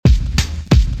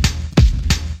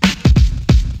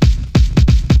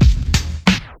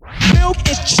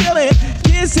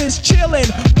Giz is chillin'.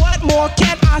 What more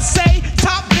can I say?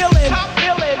 Top billing.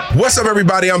 What's up,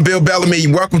 everybody? I'm Bill Bellamy.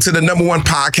 Welcome to the #1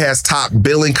 podcast, Top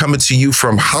Billing, coming to you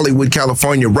from Hollywood,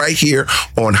 California, right here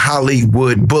on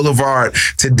Hollywood Boulevard.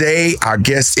 Today, our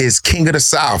guest is King of the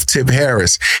South, Tip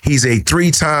Harris. He's a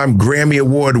 3-time Grammy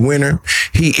Award winner.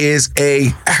 He is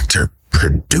a actor,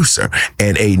 producer,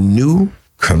 and a new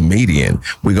comedian.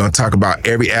 We're going to talk about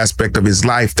every aspect of his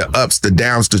life, the ups, the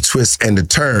downs, the twists, and the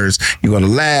turns. You're going to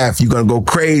laugh, you're going to go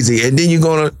crazy, and then you're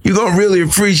going to really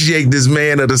appreciate this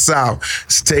man of the South.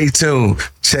 Stay tuned.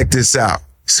 Check this out.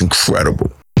 It's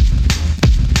incredible.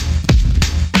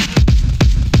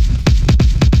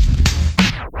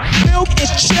 Milk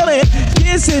is chillin'.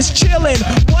 Giz is chillin'.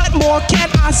 What more can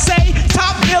I say?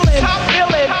 Top billing.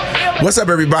 What's up,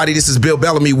 everybody? This is Bill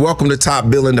Bellamy. Welcome to Top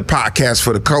Billing, the podcast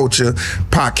for the culture,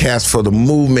 podcast for the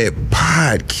movement,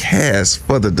 podcast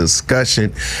for the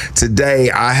discussion. Today,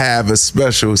 I have a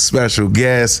special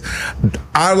guest.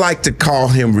 I like to call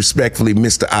him respectfully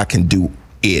Mr. I Can Do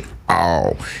It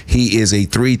All. He is a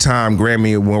 3-time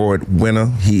Grammy Award winner.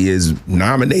 He is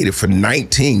nominated for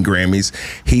 19 Grammys.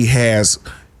 He has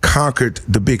conquered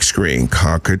the big screen,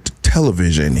 conquered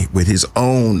television with his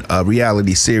own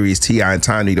reality series, T.I. and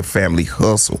Tiny, The Family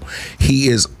Hustle. He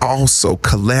is also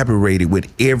collaborated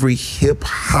with every hip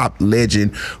hop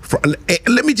legend.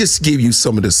 Let me just give you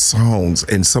some of the songs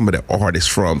and some of the artists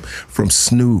from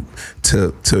Snoop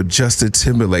to Justin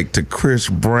Timberlake to Chris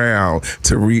Brown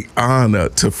to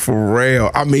Rihanna to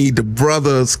Pharrell. I mean, the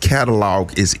brother's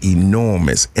catalog is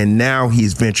enormous, and now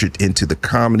he's ventured into the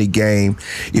comedy game.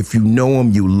 If you know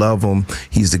him, you love him.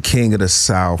 He's the king of the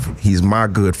South. He's my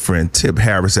good friend, Tip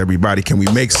Harris. Everybody, can we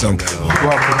make some? Come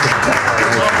on,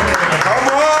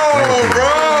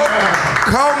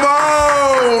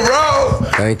 bro.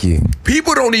 Thank you.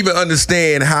 People don't even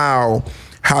understand how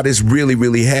this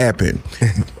really happened.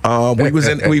 We was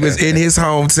in his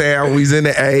hometown. We was in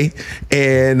the A,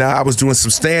 and I was doing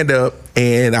some stand up,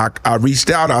 and I reached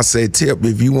out. I said, Tip,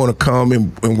 if you want to come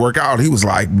and work out. He was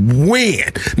like,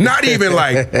 when? Not even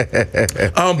like,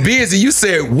 I'm busy. You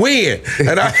said when?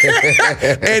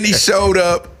 And he showed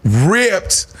up,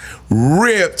 ripped,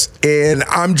 and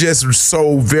I'm just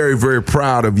so very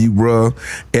proud of you, bro.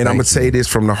 And I'm gonna say this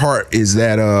from the heart is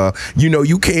that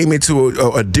you came into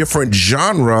a different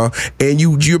genre, and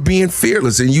you're being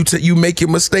fearless, and you make your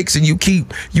mistakes, and you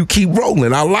keep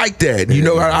rolling. I like that.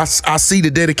 I see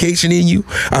the dedication in you.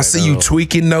 I see you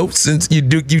tweaking notes, and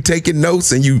you taking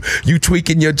notes, and you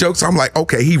tweaking your jokes. I'm like,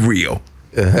 okay, he real.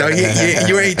 No,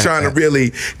 you ain't trying to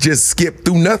really just skip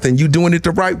through nothing. You doing it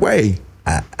the right way.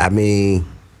 I mean,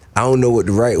 I don't know what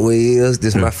the right way is.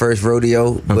 This is my first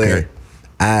rodeo, but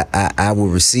I will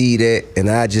receive that, and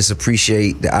I just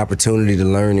appreciate the opportunity to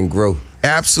learn and grow.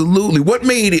 Absolutely. What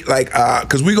made it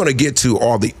because we're going to get to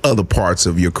all the other parts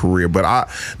of your career, but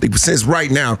since right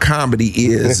now comedy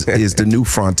is the new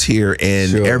frontier,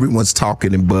 and everyone's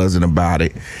talking and buzzing about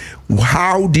it.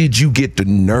 How did you get the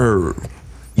nerve,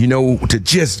 to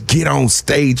just get on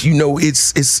stage?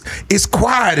 It's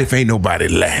quiet if ain't nobody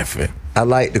laughing. I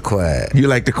like the quiet. You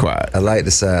like the quiet? I like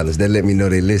the silence. That let me know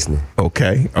they listening.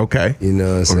 Okay. You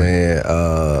know what I'm saying?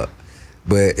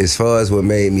 But as far as what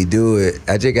made me do it,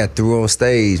 I just got through on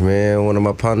stage, man. One of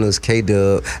my partners,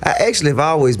 K-Dub. I actually have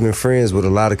always been friends with a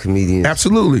lot of comedians.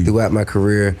 Absolutely. Throughout my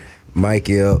career. Mike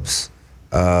Epps,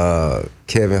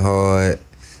 Kevin Hart,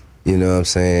 you know what I'm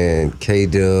saying?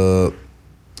 K-Dub.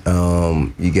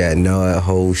 You got Noah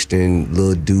Holston,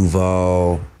 Lil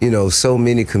Duval. So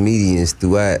many comedians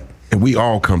throughout. And we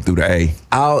all come through the A.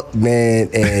 Out, man,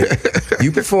 and you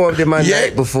performed in my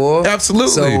night before.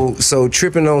 Absolutely. So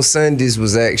Tripping on Sundays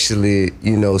was actually,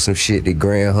 some shit that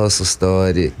Grand Hustle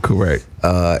started. Correct.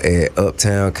 At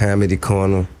Uptown Comedy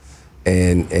Corner.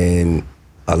 And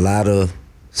a lot of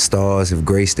stars have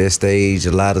graced that stage.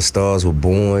 A lot of stars were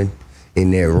born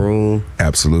in that room.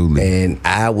 Absolutely. And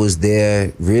I was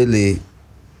there really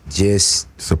just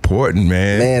supporting,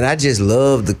 man. Man, I just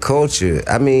love the culture.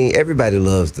 I mean, everybody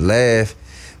loves to laugh,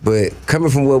 but coming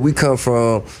from where we come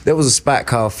from, there was a spot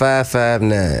called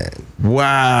 559.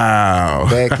 Wow.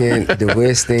 Back in the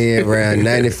West End around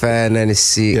 95,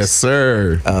 96. Yes,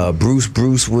 sir.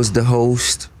 Bruce was the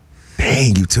host.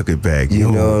 Dang, you took it back.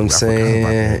 You know what I'm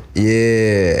saying?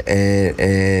 Yeah,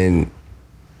 and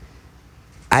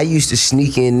I used to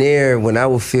sneak in there when I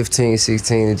was 15,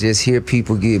 16 and just hear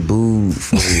people get booed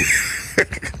from,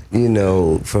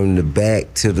 from the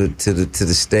back to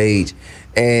the stage.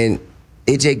 And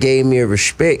it just gave me a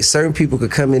respect. Certain people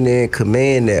could come in there and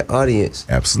command that audience.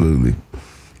 Absolutely.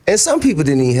 And some people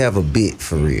didn't even have a bit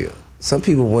for real. Some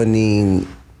people wasn't even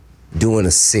doing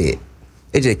a set.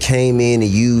 They just came in and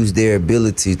used their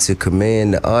ability to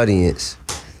command the audience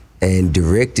and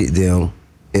directed them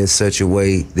in such a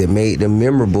way that made them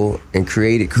memorable and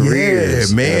created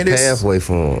careers, man, and a pathway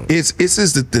for them. It's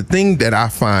just the thing that I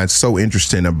find so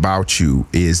interesting about you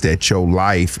is that your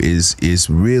life is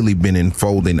really been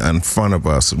unfolding in front of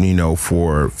us. You know,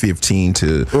 for 15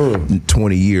 to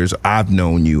 20 years, I've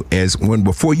known you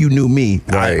before you knew me.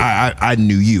 Right. I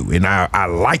knew you, and I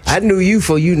liked you. I knew you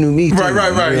before you knew me too.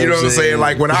 Right. You know what I'm saying?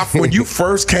 Like when you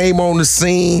first came on the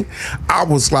scene, I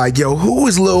was like, yo, who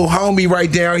is little homie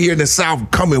right down here in the South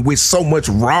coming with so much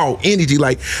raw energy?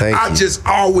 Like, I just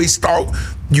always thought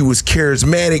you was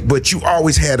charismatic, but you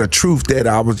always had a truth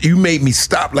that you made me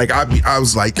stop. Like I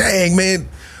was like, dang, man.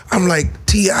 I'm like,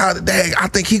 T.I., dang, I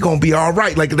think he gonna be all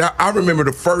right. Like, I remember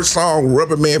the first song,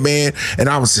 Rubber Man Band, and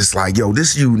I was just like, yo,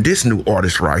 this new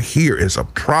artist right here is a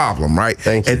problem, right?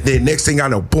 Thank you. And then next thing I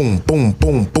know, boom, boom,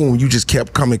 boom, boom, you just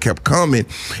kept coming.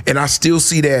 And I still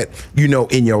see that, you know,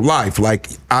 in your life. Like,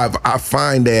 I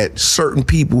find that certain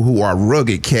people who are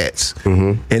rugged cats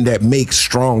and that make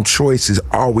strong choices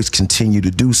always continue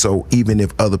to do so, even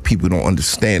if other people don't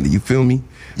understand it. You feel me?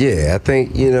 Yeah, I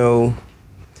think, you know,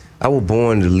 I was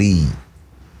born to lead,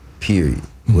 period.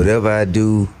 Whatever I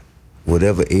do,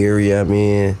 whatever area I'm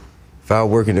in, if I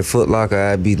work in the Foot Locker,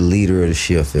 I'd be the leader of the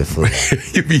shift at Foot Locker.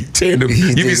 You be selling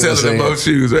the most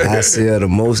shoes, right? I sell the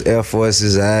most Air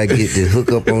Forces. I get to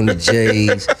hook up on the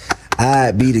J's.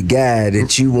 I'd be the guy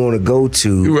that you want to go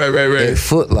to at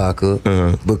Foot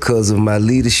Locker because of my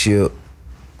leadership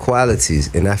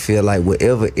qualities. And I feel like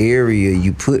whatever area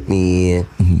you put me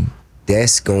in,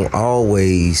 that's going to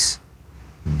always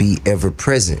be ever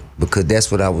present because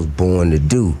that's what I was born to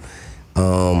do.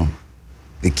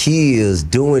 The key is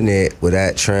doing that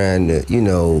without trying to, you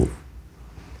know,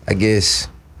 I guess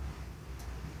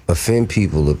offend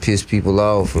people or piss people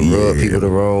off or rub people the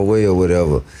wrong way or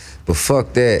whatever. But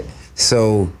fuck that.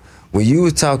 So when you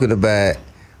were talking about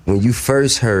when you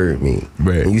first heard me,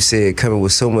 and you said coming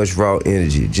with so much raw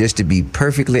energy, just to be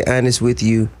perfectly honest with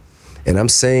you, and I'm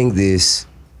saying this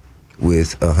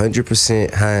with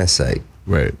 100% hindsight.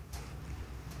 Right.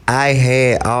 I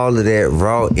had all of that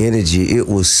raw energy. It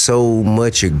was so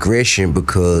much aggression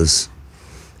because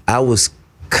I was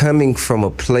coming from a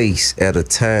place at a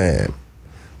time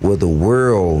where the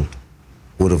world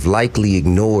would have likely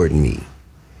ignored me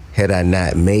had I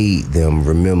not made them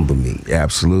remember me.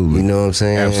 Absolutely. You know what I'm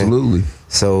saying? Absolutely.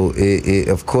 So it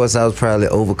of course I was probably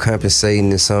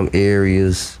overcompensating in some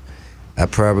areas. I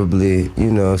probably, you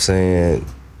know what I'm saying,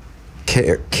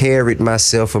 carried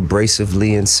myself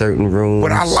abrasively in certain rooms.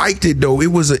 But I liked it though. It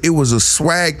was a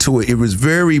swag to it. It was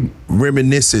very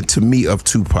reminiscent to me of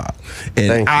Tupac,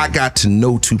 and I got to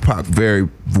know Tupac very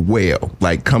well.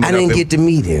 Like coming up, I didn't get to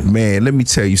meet him. Man, let me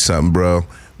tell you something, bro.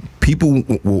 People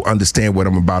will understand what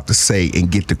I'm about to say and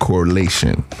get the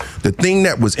correlation. The thing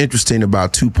that was interesting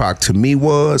about Tupac to me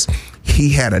was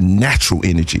he had a natural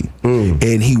energy,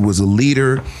 and he was a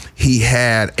leader. He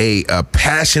had a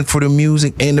passion for the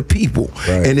music and the people,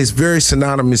 and it's very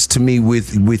synonymous to me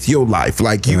with your life.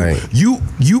 Like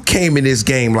you came in this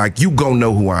game like you gonna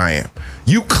know who I am.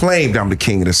 You claimed I'm the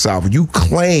king of the South. You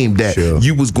claimed that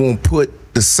you was gonna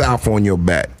put the South on your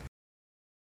back.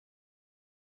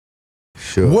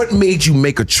 What made you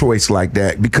make a choice like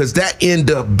that? Because that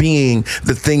ended up being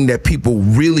the thing that people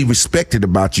really respected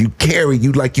about you.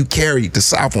 You carried the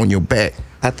South on your back.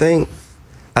 I think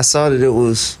I saw that it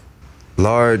was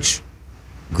large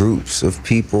groups of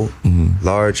people,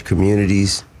 large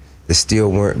communities that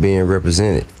still weren't being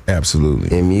represented.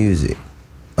 Absolutely. In music.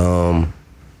 And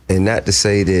not to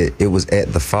say that it was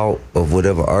at the fault of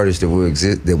whatever artist that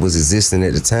was existing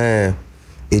at the time.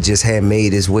 It just had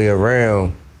made its way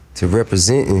around to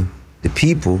representing the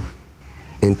people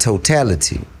in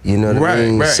totality. You know what I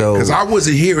mean? Right. So, because I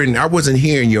wasn't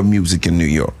hearing your music in New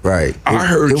York. Right. I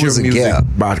heard your music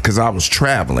because I was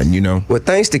traveling, you know. Well,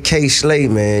 thanks to Kay Slay,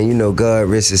 man, you know, God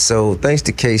rest his soul. Thanks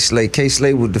to Kay Slay. Kay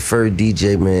Slay was the first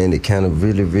DJ, man, that kind of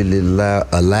really, really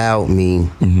allowed me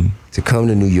to come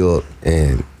to New York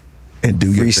and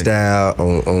do freestyle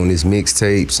on his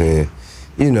mixtapes and,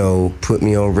 you know, put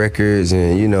me on records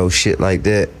and, you know, shit like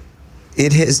that.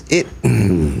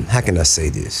 How can I say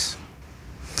this?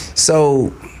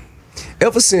 So,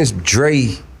 ever since Andre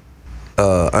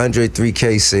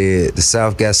 3K said the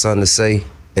South got something to say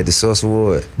at the Source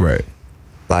Award, right?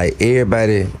 Like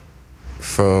everybody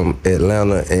from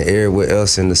Atlanta and everywhere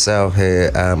else in the South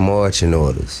had our marching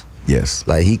orders. Yes.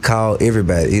 Like he called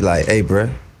everybody. He like, hey,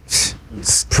 bruh,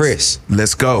 press.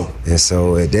 Let's go. And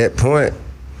so at that point,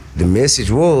 the message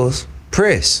was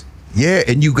press. Yeah,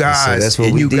 and you guys, So that's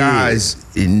what we did.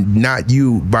 and not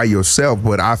you by yourself,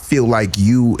 but I feel like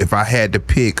you, if I had to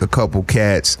pick a couple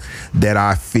cats that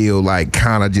I feel like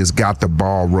kind of just got the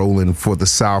ball rolling for the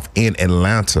South in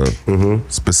Atlanta,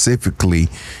 specifically,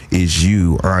 is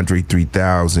you, Andre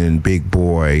 3000, Big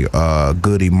Boy,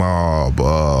 Goody Mob.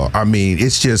 I mean,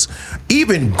 it's just,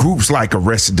 even groups like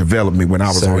Arrested Development when I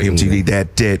was on MTV,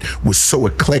 that was so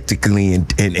eclectically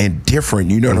and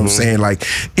different, you know what I'm saying? Like,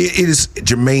 it is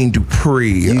Jermaine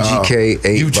Dupri, UGK,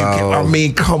 8 Ball. I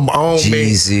mean, come on,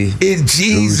 Jeezy, man. It's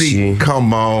Jeezy. Gucci.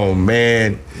 Come on,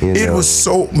 man. It was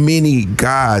so many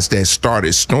guys that started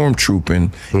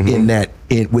stormtrooping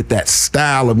with that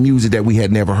style of music that we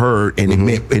had never heard, and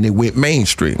it went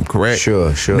mainstream, correct?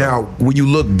 Sure. Now, when you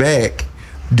look back,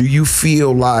 do you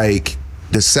feel like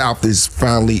the South is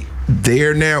finally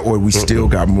there now, or we still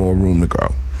got more room to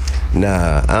go?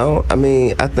 Nah,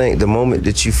 I think the moment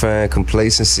that you find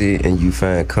complacency and you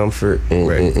find comfort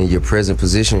in your present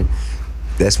position,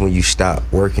 that's when you stop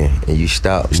working and you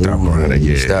stop moving and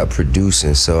you stop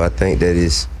producing. So I think that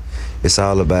it's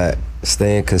all about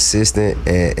staying consistent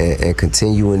and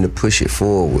continuing to push it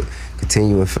forward,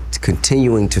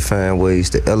 continuing to find ways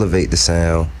to elevate the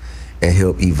sound and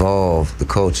help evolve the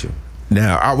culture.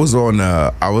 Now, I was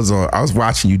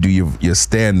watching you do your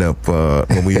stand up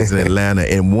when we was in Atlanta,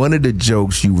 and one of the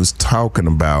jokes you was talking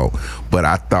about, but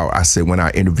I said when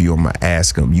I interview him, I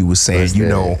ask him, you was saying,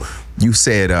 you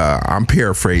said, I'm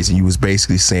paraphrasing, you was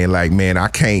basically saying like, man, I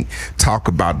can't talk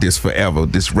about this forever,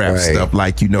 this rap stuff.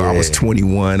 Like, I was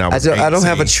 21, I don't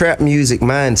have a trap music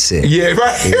mindset. Yeah,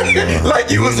 right. Like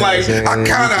you was like, I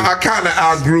kind of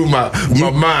outgrew my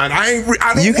mind. I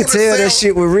don't. You can tell that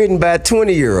shit was written by a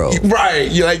 20-year-old.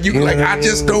 Right. You're like, I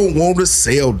just don't want to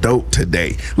sell dope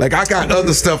today. Like, I got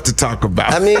other stuff to talk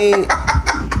about. I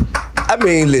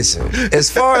mean, listen,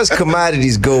 as far as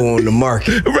commodities go on the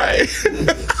market, right.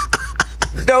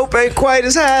 Dope ain't quite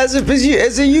as high as it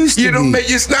used to be.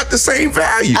 It's not the same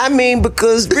value. I mean,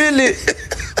 because really,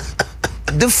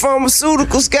 the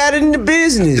pharmaceuticals got in the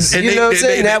business. You know what I'm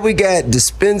saying? Now we got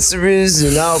dispensaries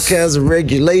and all kinds of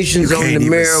regulations on the marijuana. Can't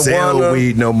even sell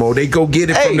weed no more. They go get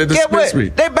it from the dispensary.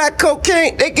 They buy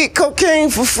cocaine. They get cocaine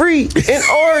for free in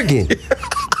Oregon.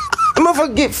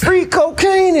 Motherfucker get free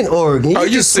cocaine in Oregon. Are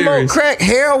you serious? Smoke crack,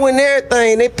 heroin,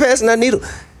 everything. They passing that needle.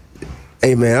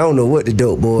 Hey man, I don't know what the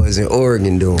dope boys in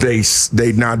Oregon doing. They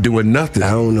not doing nothing. I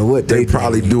don't know what they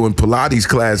probably doing Pilates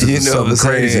classes or something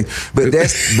crazy. But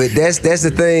that's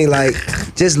the thing. Like,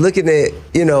 just looking at,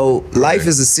 life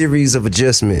is a series of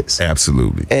adjustments.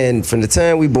 Absolutely. And from the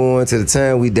time we born to the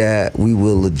time we die, we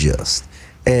will adjust.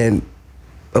 And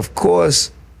of course,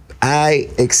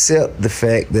 I accept the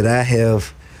fact that I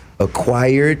have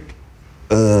acquired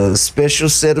a special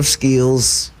set of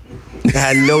skills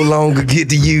I no longer get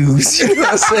to use. You know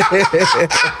what I'm saying?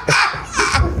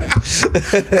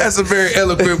 That's a very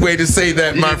eloquent way to say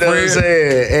that, my friend. What I'm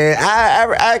saying? And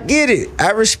I get it.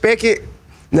 I respect it.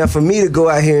 Now, for me to go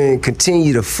out here and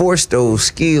continue to force those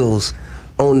skills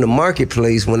on the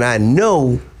marketplace when I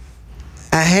know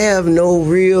I have no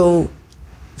real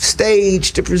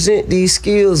stage to present these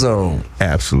skills on.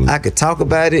 Absolutely. I could talk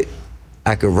about it.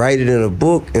 I could write it in a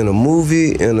book, in a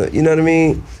movie, you know what I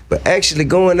mean? But actually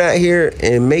going out here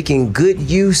and making good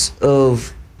use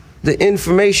of the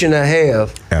information I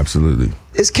have. Absolutely.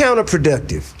 It's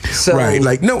counterproductive. So right,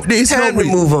 like it's time to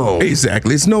move on.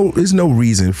 Exactly. There's no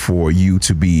reason for you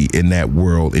to be in that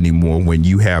world anymore when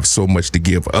you have so much to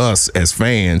give us as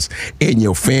fans and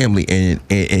your family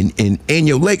and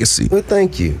your legacy. Well,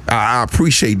 thank you. I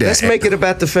appreciate that. Let's make it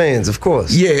about the fans, of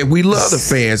course. Yeah, we love the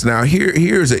fans. Now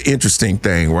here's an interesting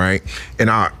thing, right? And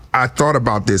I thought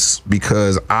about this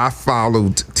because I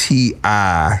followed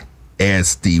T.I.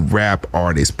 as the rap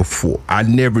artist before. I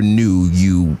never knew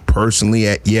you personally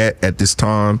at this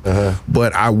time,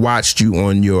 but I watched you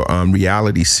on your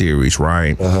reality series,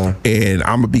 right? And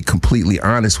I'm gonna be completely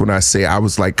honest when I say I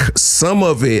was like, some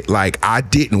of it, like, I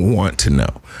didn't want to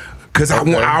know, because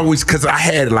I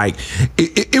had like,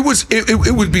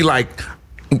 it would be like,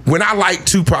 when I liked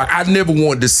Tupac, I never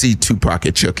wanted to see Tupac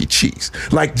at Chuck E. Cheese.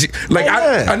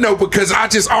 I know, because I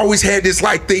just always had this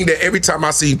like thing that every time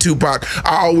I seen Tupac,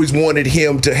 I always wanted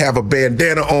him to have a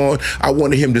bandana on. I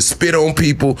wanted him to spit on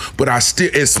people, but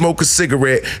and smoke a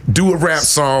cigarette, do a rap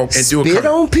song, and spit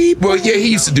on people. Well, yeah,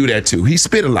 he used to do that too. He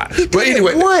spit a lot. But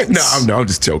anyway, I'm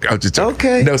just joking.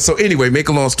 Okay. No, so anyway, make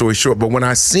a long story short. But when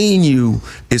I seen you,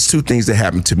 it's two things that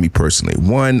happened to me personally.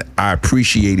 One, I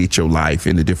appreciated your life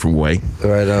in a different way.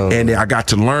 Right. Right on. And I got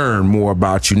to learn more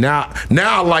about you. Now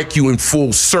I like you in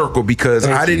full circle because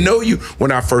I didn't know you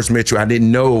when I first met you. I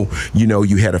didn't know,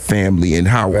 you had a family and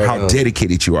how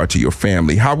dedicated you are to your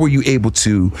family. How were you able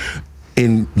to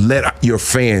let your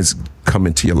fans come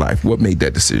into your life? What made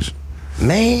that decision?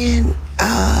 Man,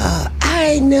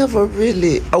 I never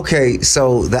really. Okay,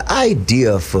 so the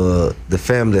idea for the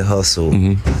Family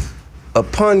Hustle,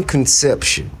 upon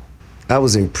conception, I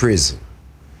was in prison.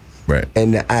 Right.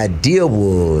 And the idea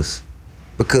was,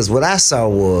 because what I saw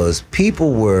was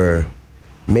people were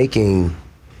making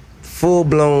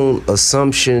full-blown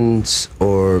assumptions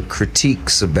or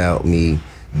critiques about me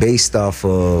based off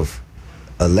of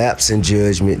a lapse in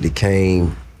judgment that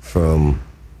came from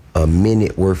a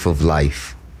minute worth of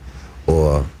life,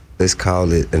 or let's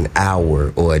call it an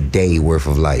hour or a day worth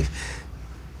of life,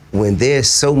 when there's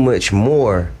so much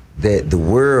more that the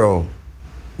world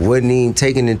wasn't even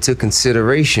taking into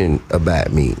consideration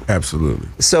about me. Absolutely.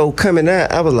 So coming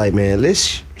out, I was like, man,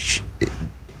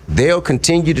 they'll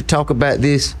continue to talk about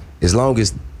this as long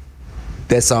as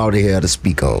that's all they have to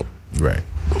speak on. Right.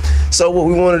 So what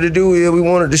we wanted to do is we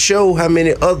wanted to show how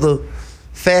many other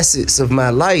facets of my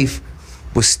life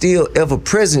was still ever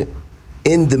present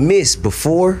in the midst,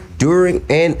 before, during,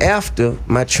 and after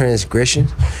my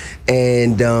transgressions.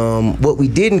 And what we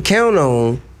didn't count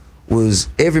on was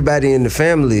everybody in the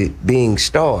family being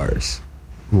stars.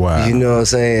 Wow. You know what I'm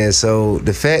saying? So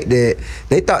the fact that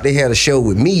they thought they had a show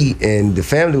with me and the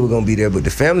family were gonna be there, but the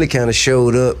family kind of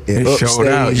showed up and showed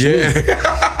out. Yeah.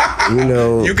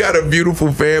 You got a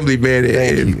beautiful family, man,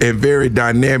 and very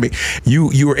dynamic.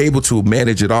 You were able to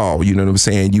manage it all. You know what I'm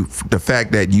saying? The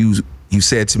fact that you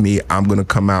said to me, I'm gonna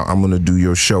come out, I'm gonna do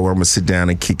your show, I'm gonna sit down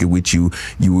and kick it with you.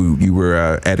 You were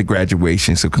at a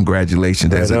graduation, so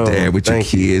congratulations as a dad with your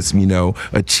kids,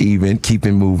 achieving,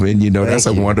 keeping moving. That's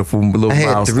a wonderful little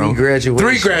milestone. 3 graduations.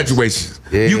 3 graduations.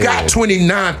 Yeah. You got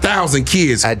 29,000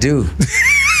 kids. I do.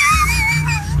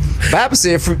 Bible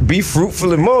said, be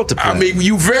fruitful and multiply. I mean,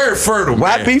 you very fertile,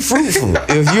 Why man. be fruitful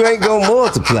if you ain't gonna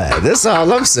multiply? That's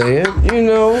all I'm saying,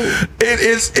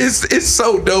 It's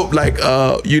so dope,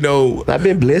 I've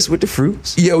been blessed with the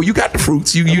fruits. You got the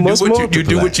fruits. You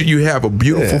do what you have a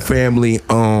beautiful family.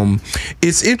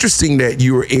 It's interesting that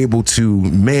you were able to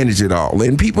manage it all.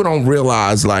 And people don't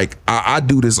realize, I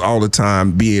do this all the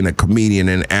time, being a comedian,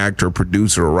 an actor,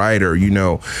 producer, writer,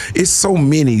 it's so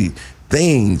many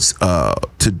things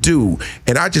to do.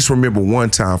 And I just remember one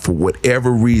time, for whatever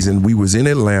reason, we was in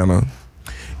Atlanta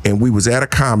and we was at a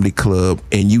comedy club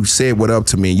and you said what up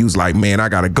to me and you was like, man, I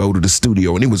gotta go to the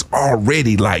studio. And it was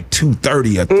already like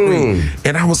 2:30 or 3.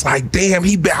 And I was like, damn,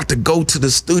 he about to go to the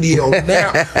studio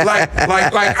now.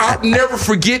 I'll never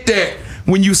forget that.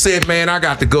 When you said, man, I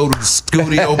got to go to the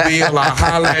studio, Bill, I'll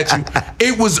holler at you.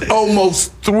 It was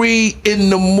almost 3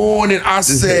 a.m. I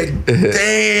said,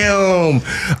 damn,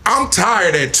 I'm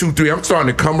tired at 2, 3. I'm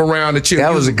starting to come around the chill.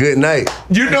 That was a good night.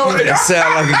 That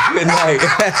sounded like a good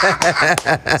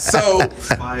night. So,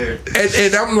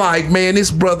 and I'm like, man,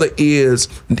 this brother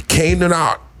came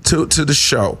to the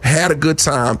show, had a good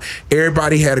time.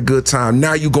 Everybody had a good time.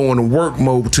 Now you going to work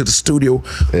mode to the studio.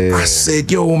 Yeah. I said,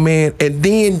 yo, man. And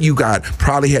then you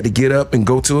probably had to get up and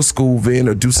go to a school van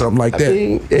or do something like that.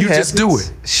 You happens. Just do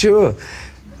it. Sure.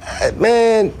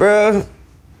 Man, bro.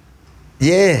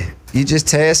 Yeah. You just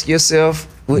task yourself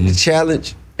with the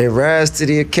challenge and rise to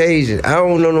the occasion. I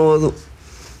don't know no other.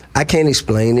 I can't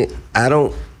explain it. I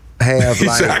don't have he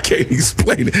said, I can't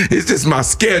explain it. It's just my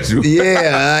schedule.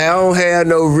 Yeah, I don't have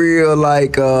no real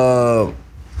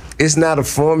it's not a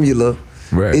formula.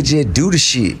 Right. It just do the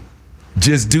shit.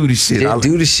 Just do the shit.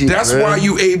 Do the shit. That's why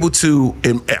you able to,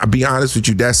 and I'll be honest with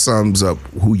you, that sums up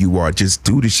who you are. Just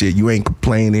do the shit. You ain't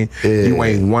complaining. Yeah. You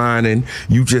ain't whining.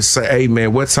 You just say, hey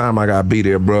man, what time I gotta be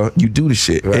there, bro? You do the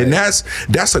shit. Right. And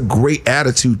that's a great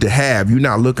attitude to have. You're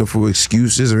not looking for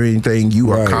excuses or anything.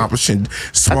 You are accomplishing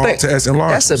small tasks and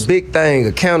large. That's a big thing.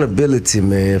 Accountability,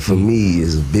 man, for me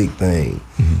is a big thing.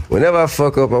 Whenever I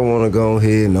fuck up, I wanna go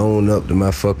ahead and own up to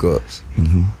my fuck ups. You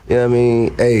know what I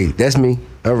mean? Hey, that's me.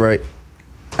 All right.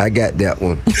 I got that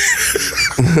one.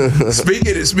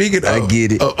 Speaking I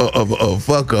get it. Of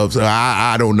fuck ups,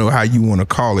 I don't know how you want to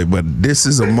call it, but this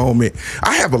is a moment.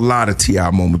 I have a lot of T.I.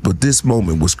 moments, but this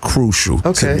moment was crucial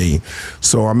to me.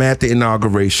 So I'm at the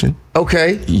inauguration.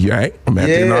 Okay. Right? I'm at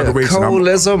the inauguration. Cold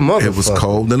as a motherfucker. It was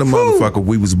cold than a motherfucker.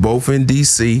 We was both in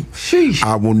D.C. Sheesh.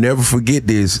 I will never forget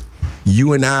this.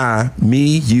 You and I,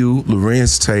 me, you,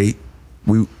 Lorenz Tate,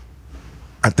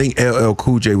 I think LL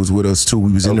Cool J was with us too.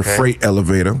 We was in the freight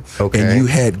elevator, and you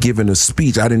had given a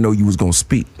speech. I didn't know you was gonna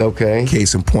speak. Okay.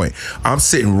 Case in point, I'm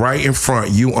sitting right in front,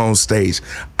 you on stage.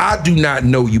 I do not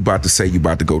know you about to say you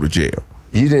about to go to jail.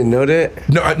 You didn't know that?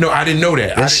 No, I didn't know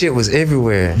that. That shit was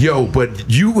everywhere. Yo, but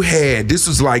this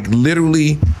was like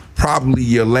literally probably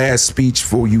your last speech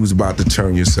before you was about to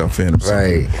turn yourself in.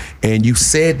 Right. And you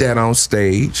said that on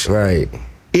stage. Right.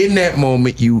 In that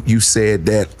moment, you said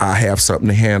that I have something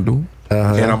to handle,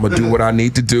 and I'm gonna do what I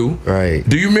need to do. Right.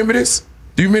 Do you remember this?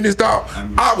 Do you remember this, dog?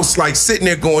 I was like sitting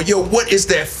there going, yo, what is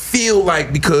that feel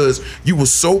like? Because you were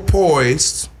so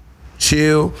poised,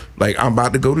 chill, like I'm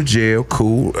about to go to jail,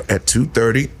 cool, at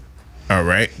 2:30. All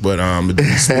right, but I'm gonna do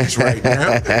the speech right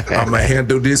now. I'm gonna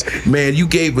handle this. Man, you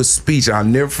gave a speech. I'll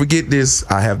never forget this.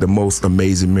 I have the most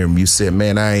amazing memory. You said,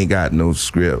 man, I ain't got no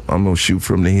script. I'm gonna shoot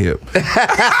from the hip.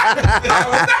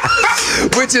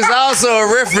 Which is also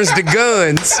a reference to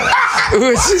guns.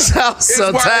 Which is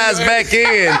also ties back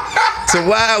in to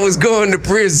why I was going to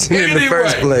prison in the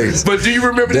first place. But do you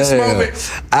remember this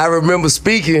moment? I remember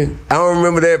speaking. I don't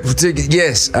remember that particular.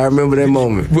 Yes, I remember that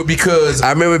moment. But because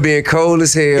I remember being cold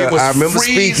as hell. I remember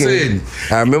speaking.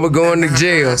 I remember going to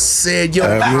jail. I said, yo,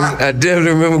 I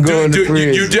definitely remember going to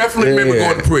prison. You definitely remember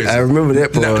going to prison. I remember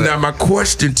that part. Now, my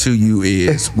question to you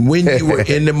is, when you were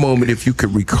in the moment, if you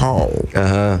could recall,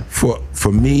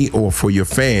 for me or for your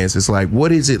fans, it's like,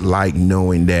 what is it like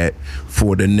knowing that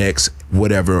for the next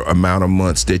whatever amount of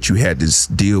months that you had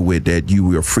to deal with, that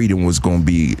your freedom was going to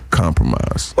be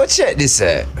compromised? Well, check this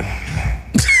out.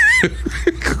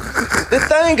 The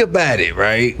thing about it,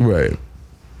 right? Right.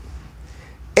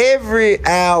 Every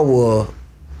hour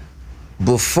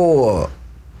before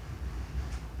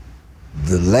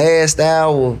the last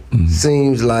hour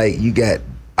seems like you got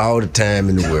all the time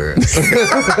in the world.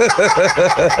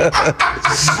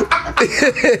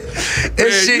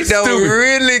 That shit don't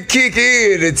really kick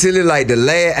in until it's like the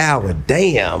last hour.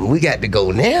 Damn, we got to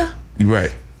go now?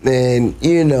 Right. And,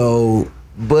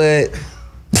 but...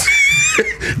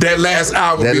 That last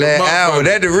hour. That's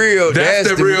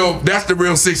the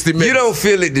real 60 minutes. You don't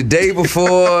feel it the day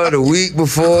before, the week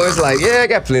before. It's like, yeah, I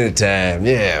got plenty of time.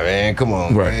 Yeah, man, come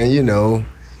on, man.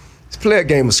 Let's play a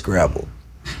game of Scrabble.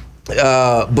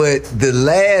 But the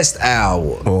last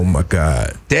hour, oh my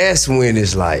God, that's when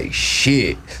it's like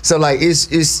shit. So like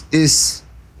it's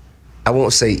I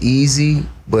won't say easy,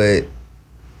 but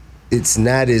it's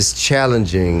not as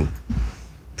challenging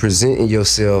presenting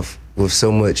yourself with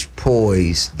so much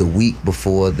poise the week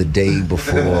before, the day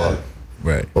before.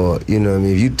 Right. Or, you know what I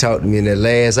mean? If you talk to me in that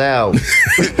last hour.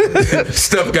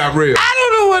 Stuff got real. I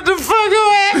don't know what the fuck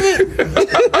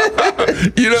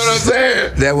happened. You know what I'm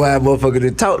saying? That's why a motherfucker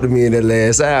didn't talk to me in that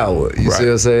last hour. You see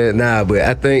what I'm saying? Nah, but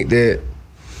I think that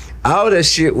all that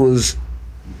shit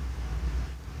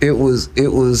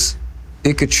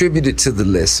it contributed to the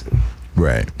lesson.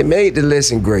 Right. It made the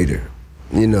lesson greater.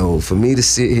 For me to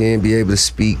sit here and be able to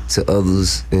speak to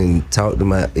others and talk to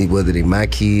whether they my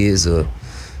kids or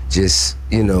just,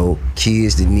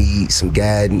 kids that need some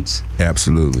guidance.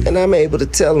 Absolutely. And I'm able to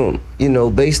tell them,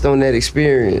 based on that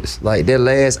experience, like that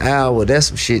last hour, that's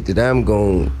some shit that I'm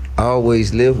going to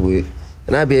always live with.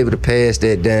 And I'll be able to pass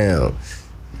that down.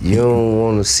 You don't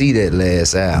want to see that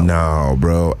last hour. No,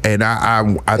 bro. And I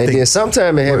think... And then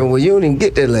sometime it happen where you don't even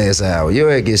get that last hour. Your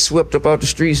ass get swept up off the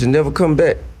streets and never come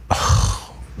back.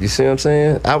 You see what I'm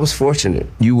saying? I was fortunate.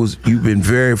 You've been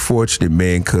very fortunate,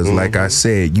 man, because like I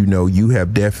said, you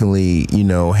have definitely,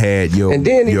 had your... And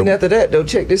then even after that, though,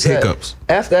 check this hiccups. out.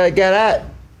 After I got out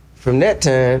from that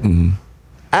time,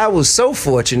 I was so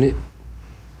fortunate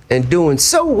and doing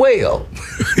so well.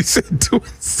 He said doing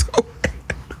so well.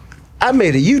 I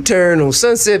made a U-turn on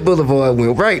Sunset Boulevard,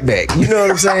 went right back. You know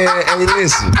what I'm saying? Hey,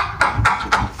 listen,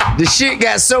 the shit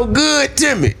got so good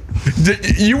to me.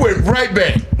 You went right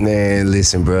back. Man,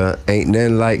 listen, bro. Ain't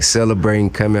nothing like celebrating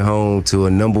coming home to a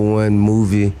 #1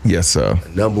 movie. Yes, sir.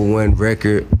 #1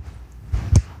 record,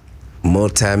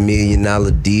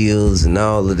 multi-million-dollar deals and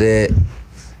all of that.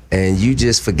 And you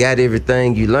just forgot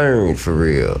everything you learned, for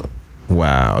real.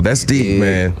 Wow, that's deep,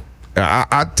 man.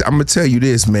 I'm gonna tell you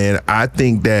this, man. I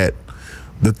think that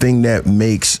the thing that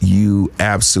makes you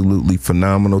absolutely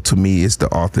phenomenal to me is the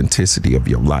authenticity of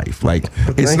your life. Like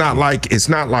it's not like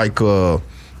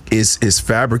it's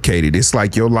fabricated. It's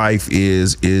like your life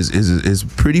is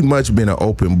pretty much been an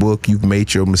open book. You've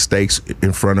made your mistakes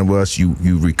in front of us. You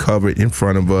recovered in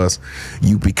front of us.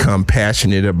 You become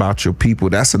passionate about your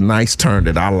people. That's a nice turn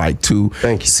that I like too.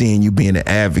 Thank you. Seeing you being an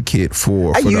advocate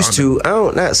for. I used to. I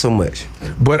don't. Not so much.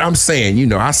 But I'm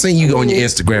saying, I seen you on your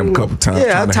Instagram a couple times.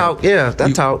 Yeah, I talk. You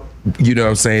know what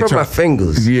I'm saying? From my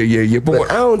fingers. Yeah.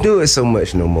 But I don't do it so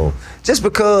much no more. Just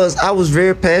because I was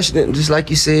very passionate, just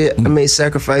like you said, I made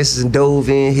sacrifices and dove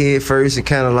in head first and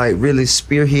kind of like really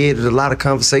spearheaded a lot of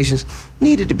conversations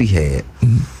needed to be had.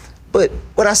 But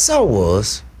what I saw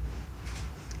was,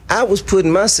 I was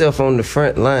putting myself on the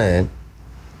front line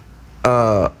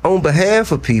on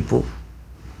behalf of people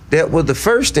that were the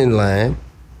first in line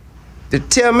to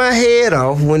tear my head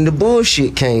off when the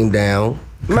bullshit came down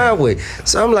my way.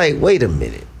 So I'm like, wait a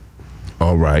minute.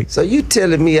 All right. So you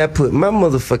telling me I put my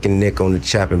motherfucking neck on the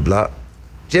chopping block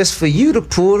just for you to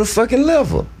pull the fucking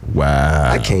lever?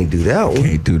 Wow. I can't do that one.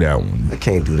 Can't do that one. I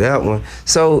can't do that one.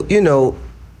 So, you know,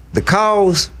 the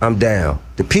cause, I'm down.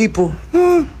 The people,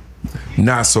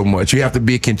 Not so much. You have to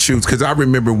pick and choose. Because I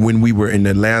remember when we were in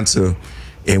Atlanta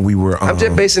and we were. I'm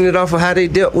just basing it off of how they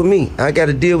dealt with me. I got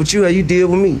to deal with you how you deal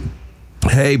with me.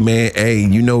 Hey, man. Hey,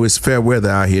 you know it's fair weather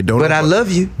out here. Don't. But I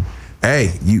love you.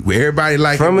 Hey, everybody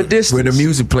like From it a distance. when the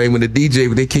music play, when the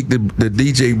DJ, they kick the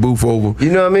DJ booth over.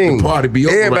 You know what I mean? The party be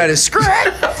over. Everybody scratch.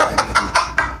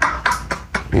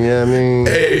 You know what I mean?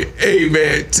 Hey,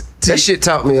 man. That shit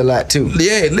taught me a lot too.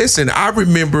 Yeah, listen, I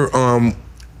remember,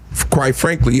 quite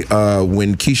frankly,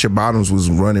 when Keisha Bottoms was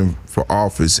running for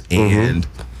office, and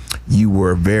you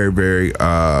were very, very,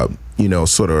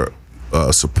 sort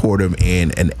of supportive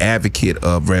and an advocate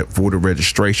of voter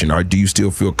registration. Or do you still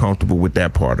feel comfortable with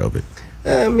that part of it?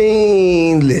 I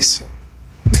mean, listen.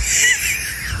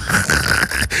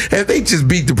 And they just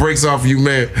beat the brakes off you,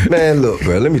 man. Man, look,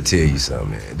 bro, let me tell you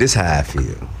something, man. This is how I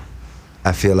feel.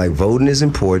 I feel like voting is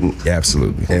important.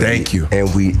 Absolutely. Thank you.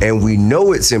 And we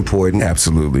know it's important.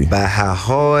 Absolutely. By how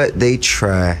hard they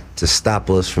try to stop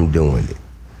us from doing it.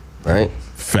 Right?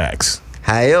 Facts.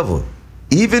 However,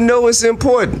 even though it's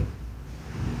important,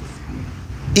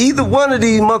 either one of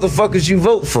these motherfuckers you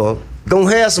vote for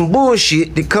gonna have some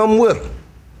bullshit that come with them.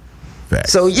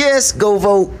 Facts. So yes, go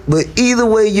vote, but either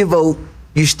way you vote,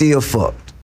 you still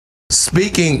fucked.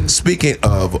 Speaking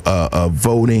of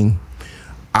voting,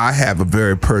 I have a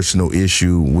very personal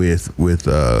issue with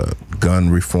gun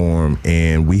reform,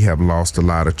 and we have lost a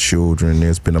lot of children.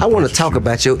 There's been I want to talk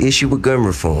about your issue with gun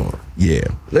reform. Yeah.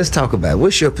 Let's talk about it.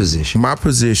 What's your position? My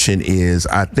position is,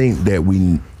 I think that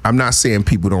I'm not saying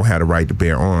people don't have the right to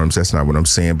bear arms. That's not what I'm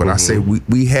saying. But I say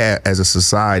we have, as a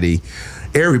society,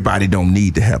 everybody don't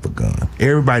need to have a gun.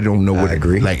 Everybody don't know what I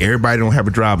agree. Like, everybody don't have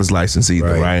a driver's license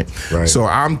either, right? So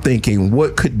I'm thinking,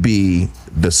 what could be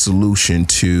the solution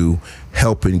to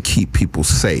helping keep people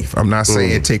safe? I'm not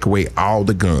saying take away all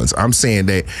the guns. I'm saying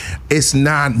that it's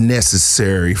not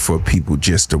necessary for people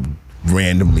just to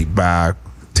randomly buy a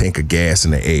tank of gas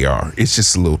and an AR. It's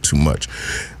just a little too much.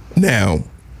 Now,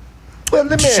 Well,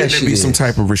 let me shouldn't ask there you be this. some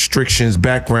type of restrictions,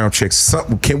 background checks,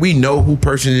 something? Can we know who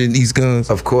purchased these guns?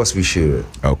 Of course we should.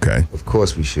 Okay. Of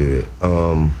course we should.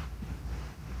 But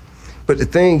the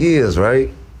thing is, right?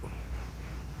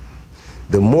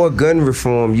 The more gun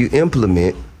reform you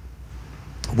implement,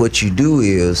 what you do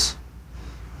is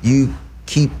you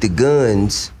keep the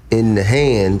guns in the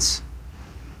hands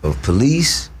of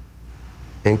police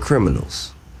and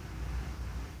criminals.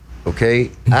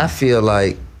 Okay? I feel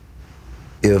like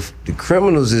if the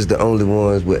criminals is the only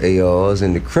ones with ARs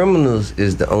and the criminals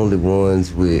is the only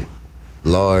ones with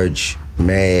large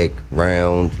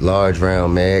round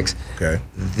mags, Okay.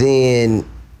 then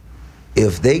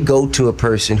if they go to a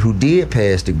person who did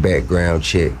pass the background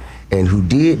check and who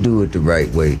did do it the right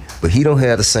way, but he don't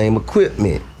have the same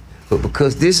equipment, but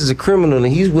because this is a criminal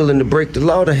and he's willing to break the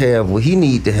law to have what he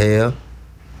need to have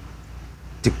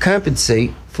to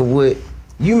compensate for what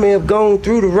you may have gone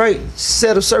through the right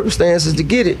set of circumstances to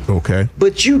get it. Okay.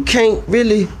 But you can't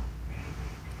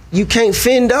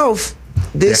fend off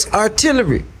this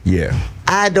artillery. Yeah.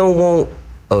 I don't want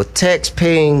a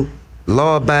tax-paying,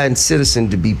 law-abiding citizen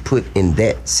to be put in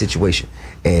that situation.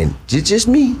 And just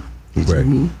me,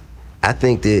 Right. I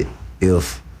think that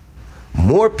if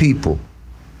more people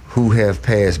who have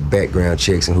passed background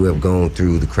checks and who have gone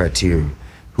through the criteria,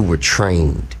 who were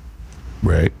trained,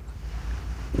 Right.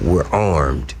 were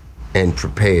armed and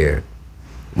prepared,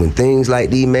 when things like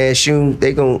these mass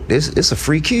shootings, it's a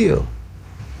free kill.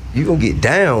 You gonna get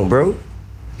down, bro.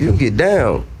 You gonna get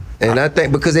down. And I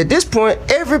think because at this point,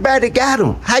 everybody got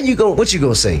them. What you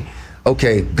gonna say?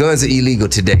 Okay, guns are illegal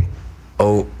today.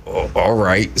 Oh, all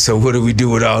right. So what do we do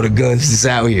with all the guns that's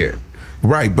out here?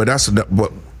 Right, but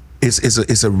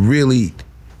it's a really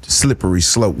slippery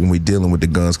slope when we're dealing with the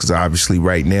guns, because obviously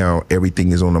right now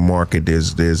everything is on the market.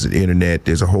 There's the internet.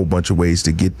 There's a whole bunch of ways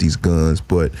to get these guns.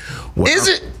 But Is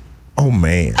it? Oh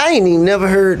man, I ain't even never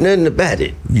heard nothing about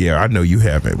it. yeah, I know you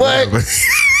haven't. What?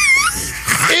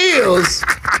 Bills.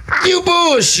 you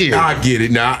bullshit. I get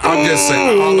it. Now I'm just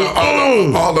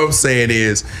saying. All I'm saying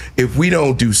is, if we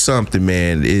don't do something,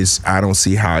 man, I don't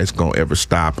see how it's gonna ever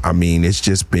stop. I mean,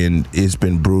 it's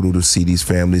been brutal to see these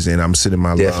families, and I'm sending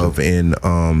my love and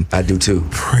I do too.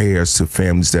 Prayers to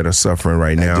families that are suffering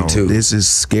right now. I do too. This is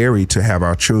scary to have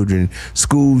our children.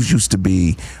 Schools used to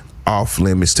be off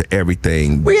limits to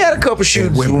everything. We had a couple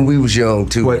shootings when we was young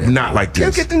too. But not like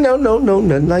this. No,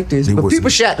 nothing like this. But people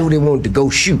shot who they wanted to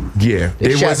go shoot. Yeah,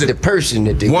 they shot the person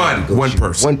that they wanted to go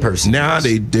shoot. One person. Now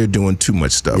they're doing too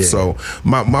much stuff. Yeah. So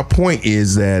my point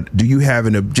is that, do you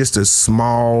have just a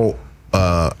small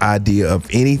idea of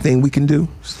anything we can do?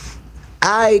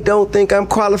 I don't think I'm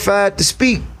qualified to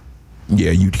speak.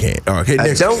 Yeah, you can't. Okay,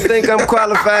 I don't think I'm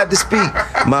qualified to speak.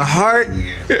 My heart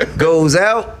goes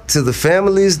out to the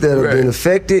families that have been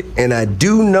affected, and I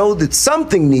do know that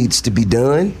something needs to be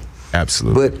done.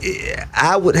 Absolutely. But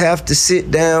I would have to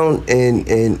sit down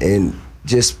and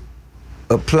just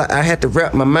apply. I had to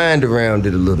wrap my mind around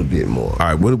it a little bit more. All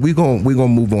right, well, we're gonna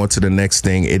move on to the next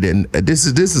thing. This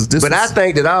is. But I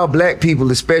think that all black people,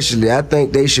 especially, I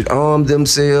think they should arm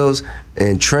themselves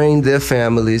and train their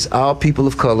families. All people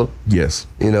of color. Yes.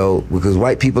 You know, because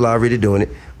white people are already doing it,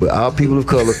 but all people of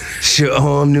color should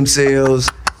arm themselves,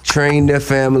 train their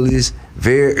families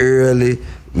very early.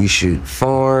 We should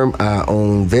farm our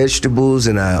own vegetables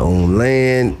and our own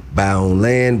land, buy our own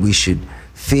land. We should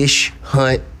fish,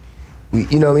 hunt.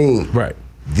 You know what I mean? Right.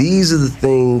 These are the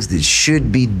things that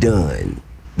should be done,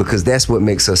 because that's what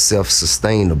makes us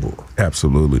self-sustainable.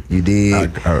 Absolutely. You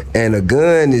dig? And a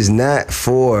gun is not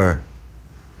for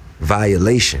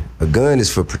violation. A gun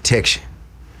is for protection.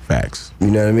 Facts.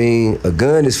 You know what I mean? A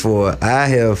gun is for, I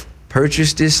have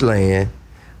purchased this land,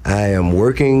 I am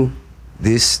working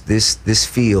this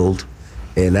field,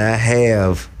 and I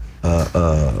have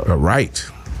a right.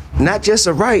 Not just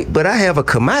a right, but I have a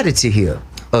commodity here,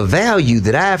 a value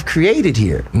that I've created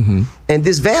here. Mm-hmm. And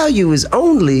this value is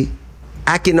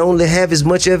I can only have as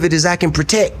much of it as I can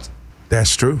protect.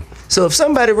 That's true. So if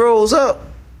somebody rolls up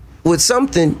with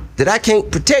something that I can't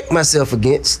protect myself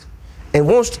against and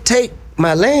wants to take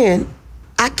my land,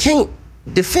 I can't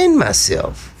defend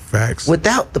myself. Facts.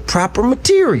 Without the proper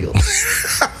material.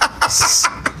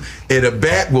 And a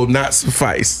bat will not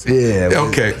suffice. Yeah.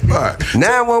 Okay. All right.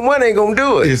 911 ain't gonna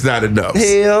do it. It's not enough.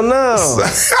 Hell no.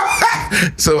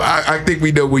 So I think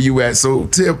we know where you at. So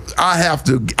Tim, I have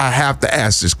to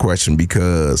ask this question,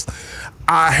 because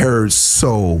I heard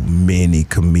so many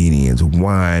comedians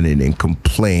whining and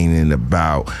complaining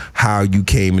about how you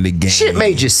came in the game. Shit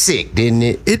made you sick, didn't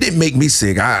it? It didn't make me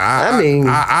sick.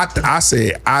 I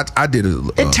said I did a.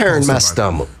 It turned my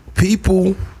stomach.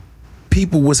 People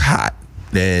was hot.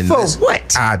 And for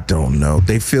what? I don't know.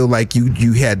 They feel like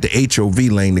you had the HOV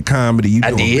lane, the comedy.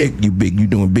 You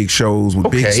doing big shows with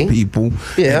big people.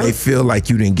 Yeah. And they feel like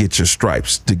you didn't get your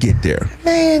stripes to get there.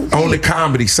 Man, on the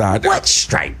comedy side. What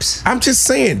stripes? I'm just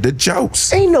saying, the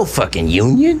jokes. Ain't no fucking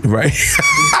union. Right.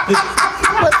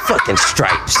 What fucking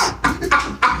stripes?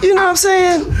 You know what I'm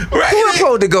saying? Right. Who am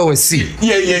supposed to go and see?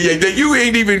 Yeah.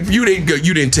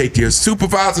 You didn't take your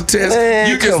supervisor test. Man,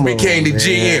 you just became the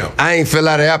GM. I ain't fill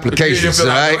out the application,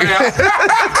 right?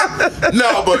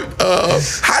 No, but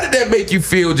how did that make you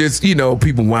feel? Just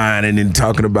people whining and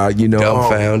talking about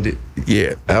dumbfounded.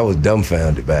 Yeah, I was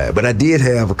dumbfounded by it, but I did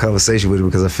have a conversation with him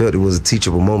because I felt it was a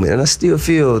teachable moment, and I still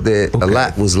feel that a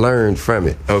lot was learned from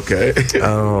it. Okay.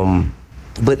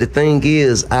 But the thing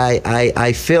is,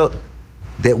 I felt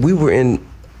that we were in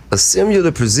a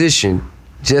similar position,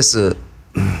 just a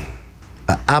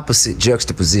opposite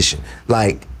juxtaposition.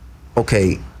 Like,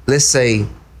 okay, let's say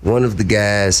one of the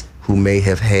guys who may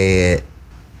have they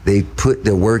put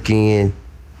their work in,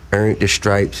 earned their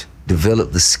stripes,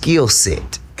 developed the skill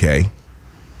set. Okay.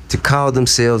 To call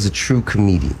themselves a true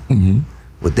comedian. Mm-hmm.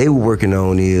 What they were working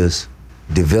on is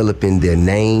developing their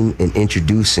name and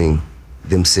introducing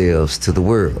themselves to the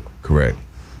world. Correct.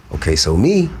 Okay, so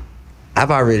me,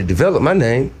 I've already developed my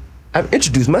name. I've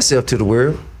introduced myself to the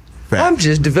world. Fact. I'm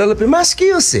just developing my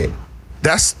skill set.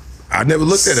 I never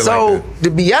looked at it like that. So, to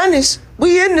be honest,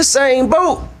 we in the same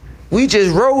boat. We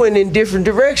just rowing in different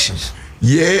directions.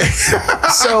 Yeah.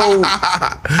 So,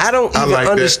 I don't even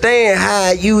understand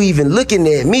how you even looking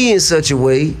at me in such a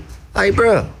way. Like,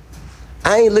 bro,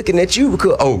 I ain't looking at you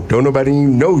because, don't nobody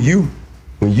even know you.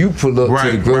 when you pull up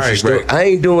to the grocery store. I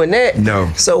ain't doing that.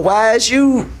 No. So why is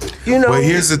you know? Well,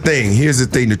 here's the thing.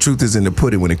 The truth is in the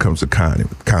pudding when it comes to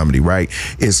comedy, right?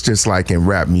 It's just like in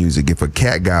rap music. If a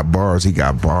cat got bars, he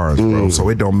got bars, bro. So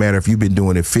it don't matter if you've been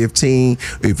doing it 15,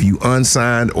 if you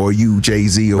unsigned or you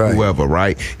Jay-Z or whoever,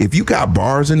 right? If you got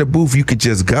bars in the booth, you could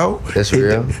just go. That's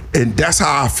real. And that's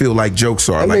how I feel like jokes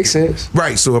are. That makes sense.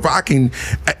 Right. So if I can,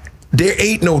 there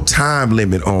ain't no time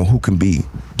limit on who can do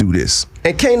this.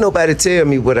 And can't nobody tell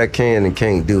me what I can and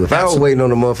can't do. If I was waiting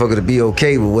on a motherfucker to be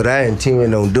okay with what I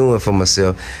intend on doing for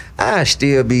myself, I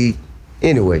still be.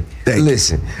 Anyway,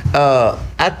 listen,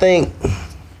 I think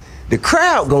the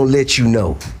crowd gonna let you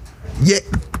know. Yeah.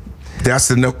 That's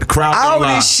the crowd. All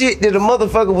this shit that the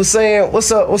motherfucker was saying.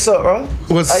 What's up, bro?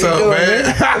 What's up, doing,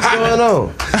 man? What's going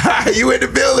on? You in the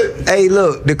building? Hey,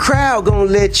 look, the crowd gonna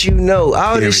let you know.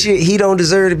 All this shit, he don't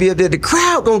deserve to be up there. The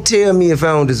crowd gonna tell me if I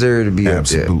don't deserve to be up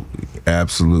there.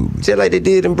 Absolutely. Just like they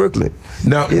did in Brooklyn.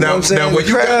 Now when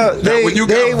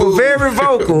they were very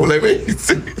vocal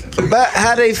about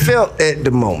how they felt at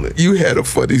the moment. You had a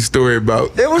funny story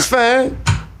about it. Was fine.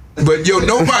 But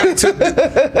nobody took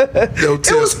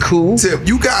it was cool. Tip,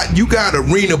 you got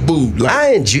arena boo.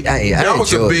 Like, that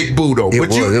was a big boo though. It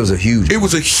was a huge. It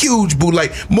was a huge boo.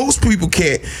 Like most people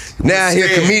can't. Now I hear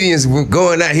comedians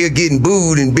going out here getting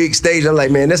booed in big stage. I'm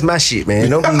like, man, that's my shit, man.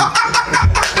 Don't be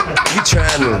you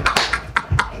trying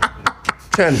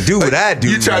to do what I do.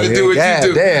 You trying to do what you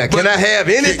do. Damn, can I have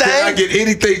anything? Can I get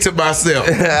anything to myself?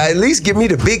 At least give me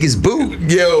the biggest boot.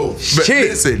 Yo, but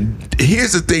listen,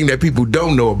 here's the thing that people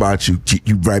don't know about you.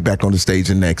 You right back on the stage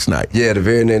the next night. Yeah, the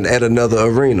very next at another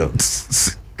arena.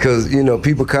 Cause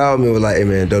people called me and were like, hey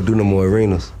man, don't do no more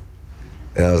arenas.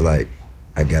 And I was like,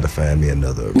 I gotta find me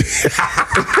another arena.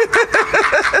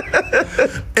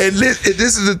 And this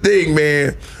is the thing,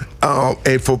 man.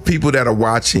 And for people that are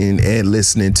watching and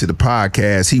listening to the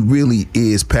podcast, he really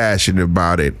is passionate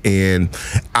about it. And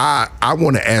I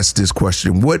want to ask this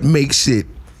question: What makes you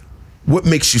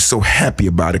so happy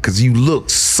about it? Because you look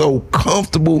so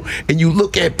comfortable and you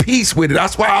look at peace with it.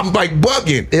 That's why I'm like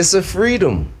bugging. It's a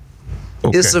freedom.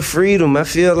 Okay. It's a freedom. I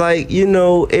feel like,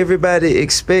 everybody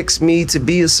expects me to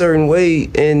be a certain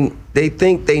way, and they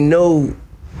think they know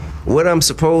what I'm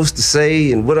supposed to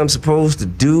say and what I'm supposed to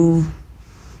do.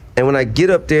 And when I get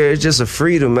up there, it's just a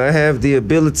freedom. I have the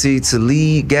ability to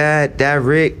lead, guide,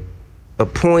 direct,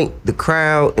 appoint the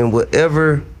crowd in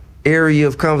whatever area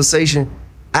of conversation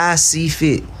I see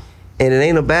fit. And it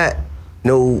ain't about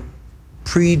no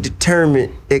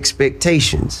predetermined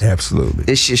expectations. Absolutely.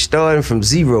 It's just starting from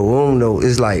zero. I don't know.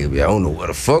 It's like, I don't know where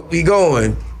the fuck we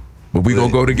going. But we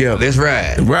gonna go together. Let's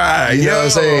ride. Right. You know what I'm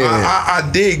saying? I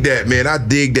dig that, man. I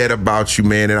dig that about you,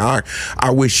 man. And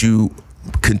I wish you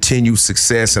continue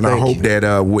success, and I hope that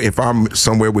if I'm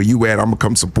somewhere where you at, I'm gonna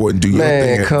come support and do your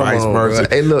thing, and vice versa.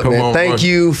 Hey, look, man, thank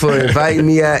you for inviting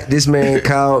me out. This man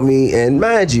called me, and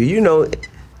mind you,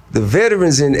 the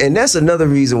veterans, and that's another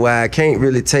reason why I can't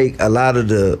really take a lot of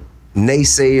the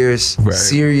naysayers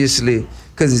seriously,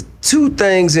 because there's two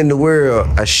things in the world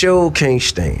I sure can't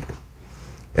stand.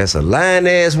 That's a lying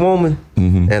ass woman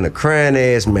and a crying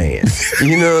ass man.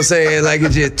 You know what I'm saying? Like,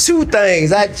 it's just two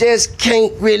things. I just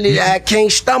can't I can't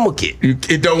stomach it.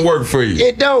 It don't work for you.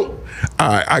 It don't. All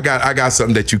right, I got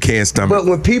something that you can't stomach. But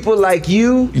when people like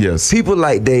you, people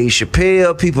like Dave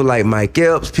Chappelle, people like Mike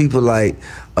Epps, people like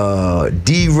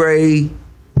D-Ray,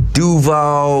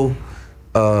 Duval,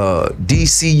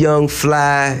 DC Young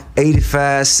Fly,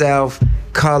 85 South,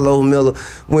 Carlo Miller,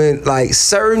 when like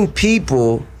certain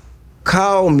people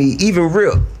call me, even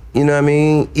Rip, you know what I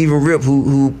mean? Even Rip,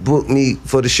 who booked me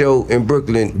for the show in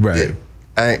Brooklyn. Right.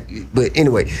 But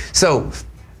anyway, so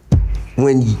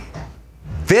when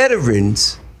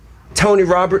veterans, Tony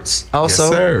Roberts also.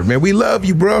 Yes, sir. Man, we love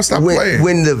you, bro. Stop playing.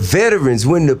 When the veterans,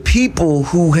 when the people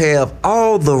who have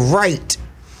all the right,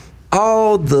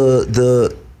 all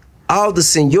the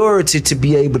seniority to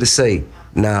be able to say,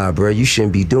 nah, bro, you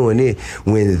shouldn't be doing it.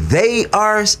 When they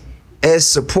are as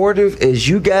supportive as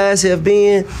you guys have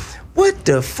been, what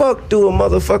the fuck do a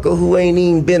motherfucker who ain't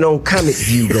even been on Comic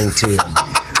View gonna tell me?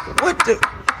 What the,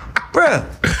 bruh?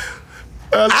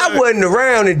 I wasn't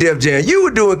around in Def Jam. You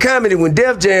were doing comedy when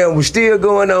Def Jam was still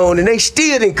going on, and they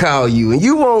still didn't call you. And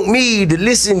you want me to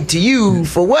listen to you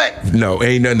for what? No,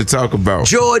 ain't nothing to talk about.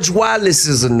 George Wallace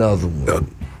is another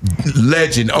one.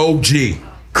 Legend, OG.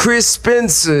 Chris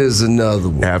Spencer is another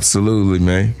one. Absolutely,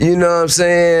 man. You know what I'm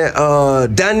saying?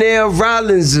 Donnell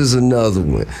Rollins is another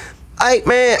one.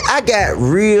 Man, I got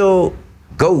real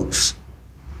goats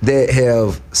that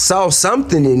have saw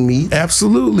something in me.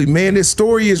 Absolutely, man. This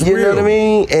story is real. You know what I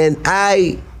mean? And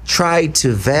I try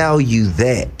to value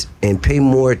that and pay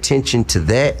more attention to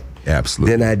that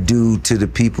Absolutely. than I do to the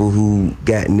people who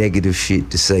got negative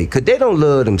shit to say. Cause they don't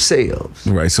love themselves.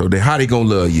 Right. So how they gonna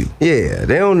love you? Yeah,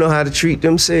 they don't know how to treat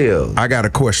themselves. I got a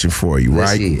question for you,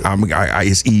 Let's right? hear it.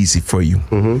 It's easy for you.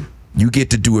 Mm-hmm. You get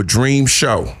to do a dream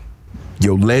show.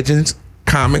 Your legends,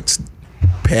 comics,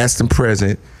 past and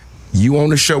present. You on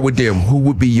the show with them. Who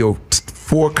would be your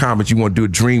 4 comics you want to do a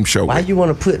dream show Why with? you want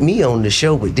to put me on the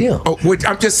show with them? Oh,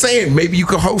 I'm just saying, maybe you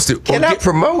could host it. Can I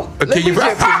promote? Can Let you me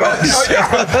just promote the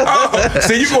show.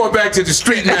 So you going back to the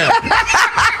street now?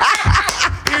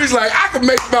 He was like, I could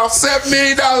make about $7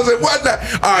 million and whatnot.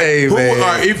 All right, Hey, man. all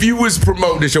right, if you was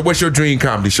promoting the show, what's your dream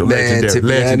comedy show? Man, to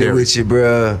be honest with you,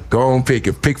 bro, Go on, pick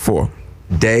it. Pick 4.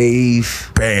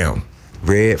 Dave, Bam.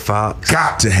 Red Fox,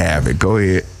 Got to have it. Go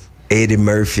ahead. Eddie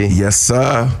Murphy. Yes,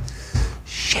 sir.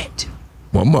 Shit.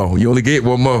 One more. You only get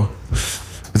one more.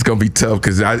 It's gonna be tough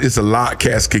because it's a lot.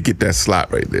 Cass could get that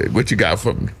slot right there. What you got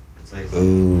for me?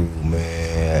 Ooh,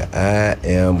 man, I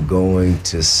am going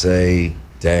to say,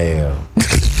 damn,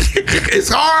 It's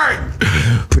hard.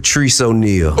 Patrice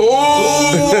O'Neal.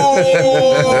 Oh,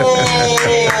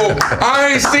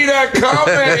 I ain't see that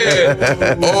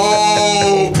coming.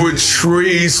 Oh,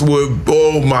 Patrice would.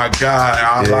 Oh my God,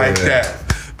 I like that.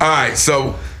 All right,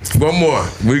 so one more.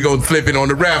 We're gonna flip it on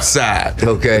the rap side.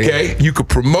 Okay. Okay. You could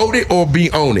promote it or be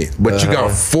on it, but you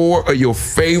got 4 of your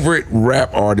favorite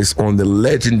rap artists on the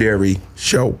legendary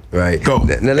show. Right. Go.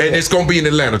 Now, And it's gonna be in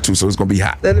Atlanta too, so it's gonna be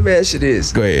hot. Let me ask you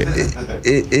this. Go ahead.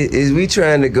 Is we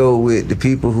trying to go with the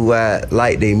people who I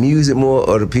like their music more,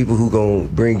 or the people who gonna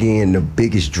bring in the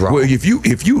biggest draw? Well, if you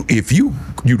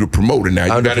the promoter now,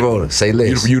 you I'm the gotta, promoter. Say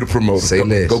less. You the promoter. Say go,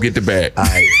 less. Go get the bag. All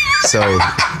right. So,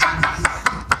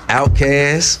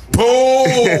 Outkast.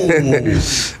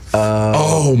 Boom!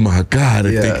 Oh my God,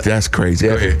 I think that's crazy.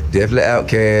 Go ahead. Definitely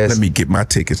Outkast. Let me get my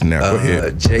tickets now. Go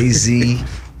ahead. Jay-Z.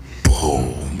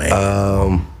 Boom,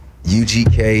 man.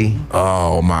 UGK.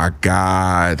 Oh my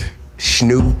God.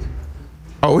 Snoop.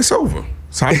 Oh, it's over.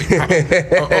 So yeah.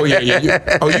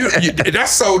 Oh, you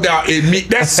that's sold out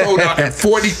that's sold out in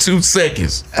 42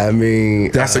 seconds. I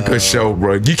mean, That's a good show,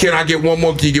 bro. Can I get one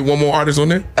more? Can you get one more artist on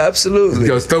there? absolutely.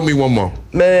 Just throw me one more.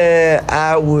 Man,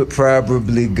 I would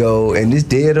probably go, and this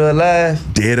dead or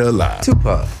alive, Dead or alive.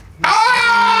 Tupac.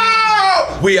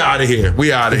 Oh! We out of here.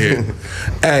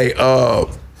 Hey,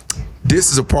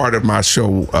 this is a part of my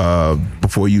show.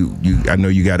 Before you I know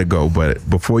you got to go, but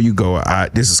before you go,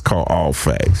 this is called All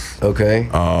Facts. Okay.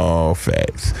 All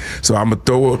facts. So I'm gonna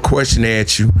throw a question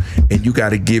at you, and you got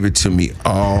to give it to me.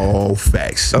 All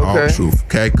facts, all Okay. truth.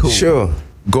 Okay, cool. Sure.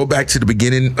 Go back to the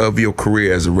beginning of your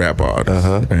career as a rap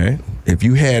artist. Right? If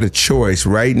you had a choice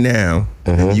right now,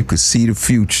 and you could see the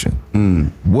future,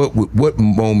 what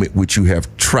moment would you have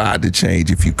tried to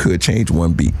change if you could change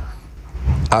one beat?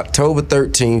 October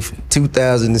 13th,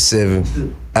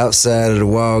 2007, outside of the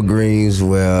Walgreens,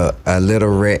 where I let a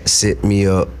rat set me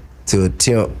up to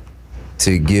attempt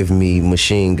to give me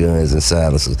machine guns and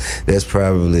silencers.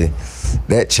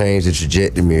 That changed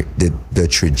the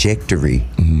trajectory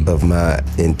of my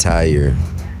entire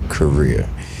career.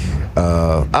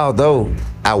 Although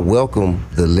I welcome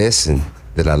the lesson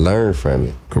that I learned from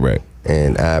it. Correct.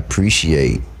 And I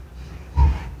appreciate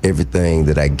everything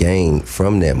that I gained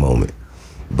from that moment.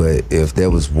 But if there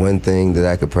was one thing that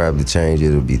I could probably change,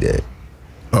 it would be that.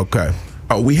 Okay.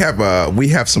 Oh, we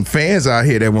have some fans out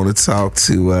here that want to talk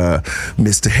to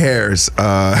Mr. Harris.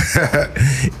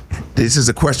 This is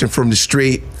a question from the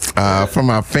street, from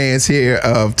our fans here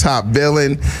of Top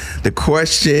Billing. The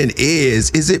question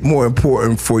is it more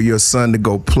important for your son to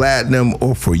go platinum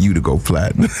or for you to go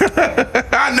platinum?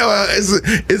 I know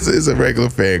it's a regular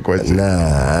fan question.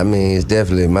 Nah, I mean, it's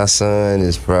definitely, my son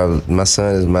is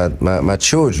my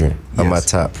children are my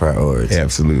top priority.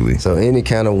 Absolutely. So any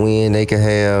kind of win they can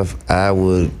have, I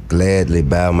would gladly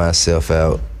bow myself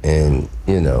out, and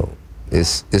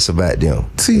it's about them.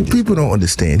 See, people don't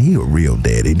understand. He a real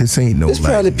daddy. This ain't no. There's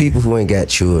probably people who ain't got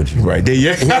children. Right there,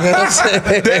 yeah. You know what I'm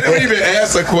saying? They don't even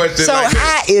ask a question. So like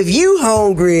that. if you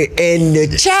hungry and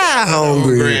the child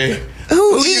hungry,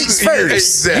 who eats first?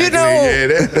 Exactly. You know? Yeah,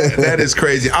 that is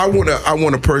crazy. I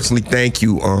wanna personally thank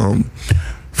you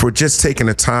for just taking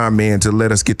the time, man, to let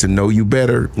us get to know you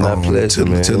better. My pleasure,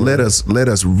 man. To let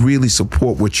us really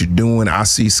support what you're doing. I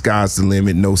see sky's the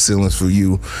limit, no ceilings for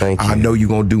you. Thank you. I know you're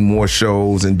gonna do more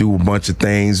shows and do a bunch of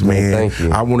things, man. Thank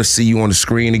you. I want to see you on the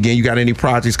screen again. You got any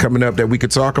projects coming up that we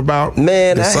could talk about?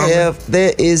 Man, this summer? have.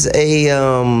 There is a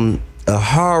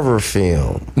horror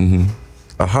film. Mm-hmm.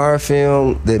 A horror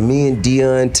film that me and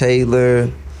Deion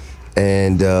Taylor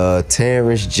and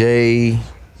Terrence J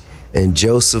and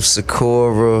Joseph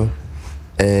Sikora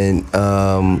and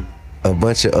a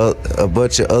bunch of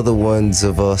other ones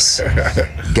of us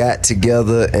got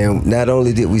together, and not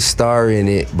only did we star in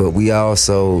it, but we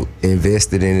also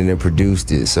invested in it and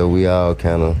produced it. So we all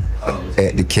kind of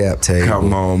at the cap table.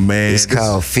 Come on, man. It's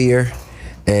called Fear,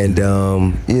 and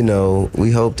you know,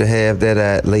 we hope to have that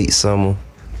at late summer,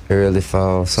 early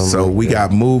fall. So we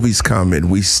got movies coming.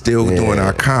 We still doing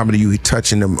our comedy. You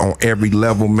touching them on every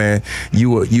level, man.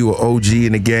 You a OG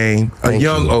in the game, a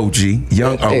young OG.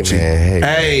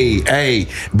 Hey,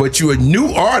 but you a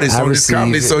new artist on this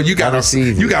comedy, so you got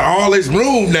all this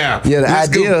room now. Yeah,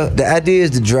 the idea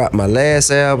is to drop my last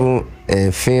album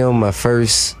and film my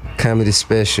first comedy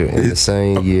special in the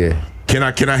same year. Can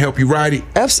I help you write it?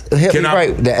 Absolutely.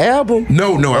 Write the album?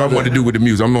 No, I want to do with the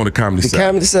music. I'm on the comedy side. The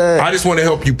comedy side. I just want to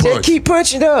help you punch. Yeah, keep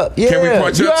punching up. Yeah. Can we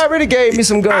punch up? You already gave me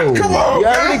some gold. Come on. You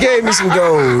already gave me some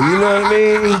gold. You know what I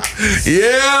mean?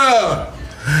 Yeah.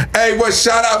 Hey,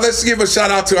 let's give a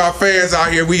shout out to our fans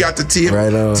out here. We got the TM.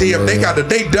 Right on, TM,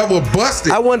 they double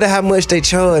busted. I wonder how much they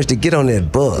charge to get on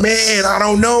that bus. Man, I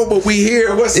don't know, but we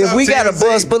here. What's up, we got a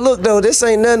bus, but look though, this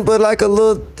ain't nothing but like a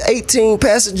little 18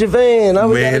 passenger van.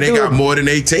 Man, they got more than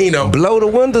 18 of them. Blow the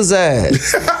windows out.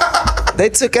 They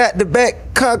took out the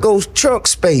back cargo trunk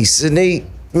space, and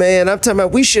man, I'm talking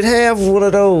about we should have one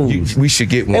of those. We should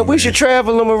get one. And we should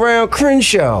travel them around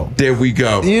Crenshaw. There we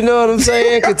go. You know what I'm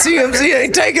saying? Because TMZ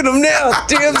ain't taking them now.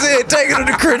 TMZ ain't taking them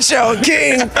to Crenshaw and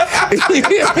King.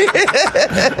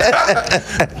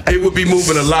 It would be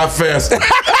moving a lot faster.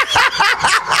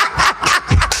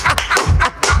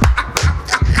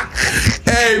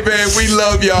 Hey man, we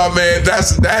love y'all, man.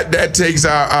 That takes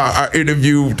our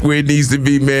interview where it needs to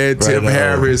be, man. Right Tim on.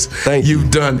 Harris, you've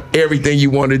done everything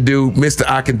you want to do, Mr.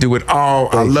 I Can Do It All.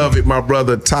 I love it, my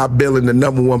brother. Top billing, the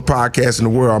 #1 podcast in the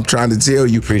world. I'm trying to tell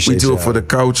you, we do it for the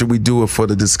culture, we do it for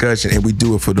the discussion, and we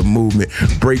do it for the movement.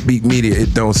 Breakbeat Media,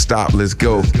 it don't stop. Let's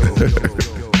go.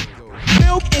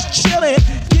 Milk is chillin',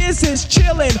 this is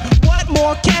chillin'. What more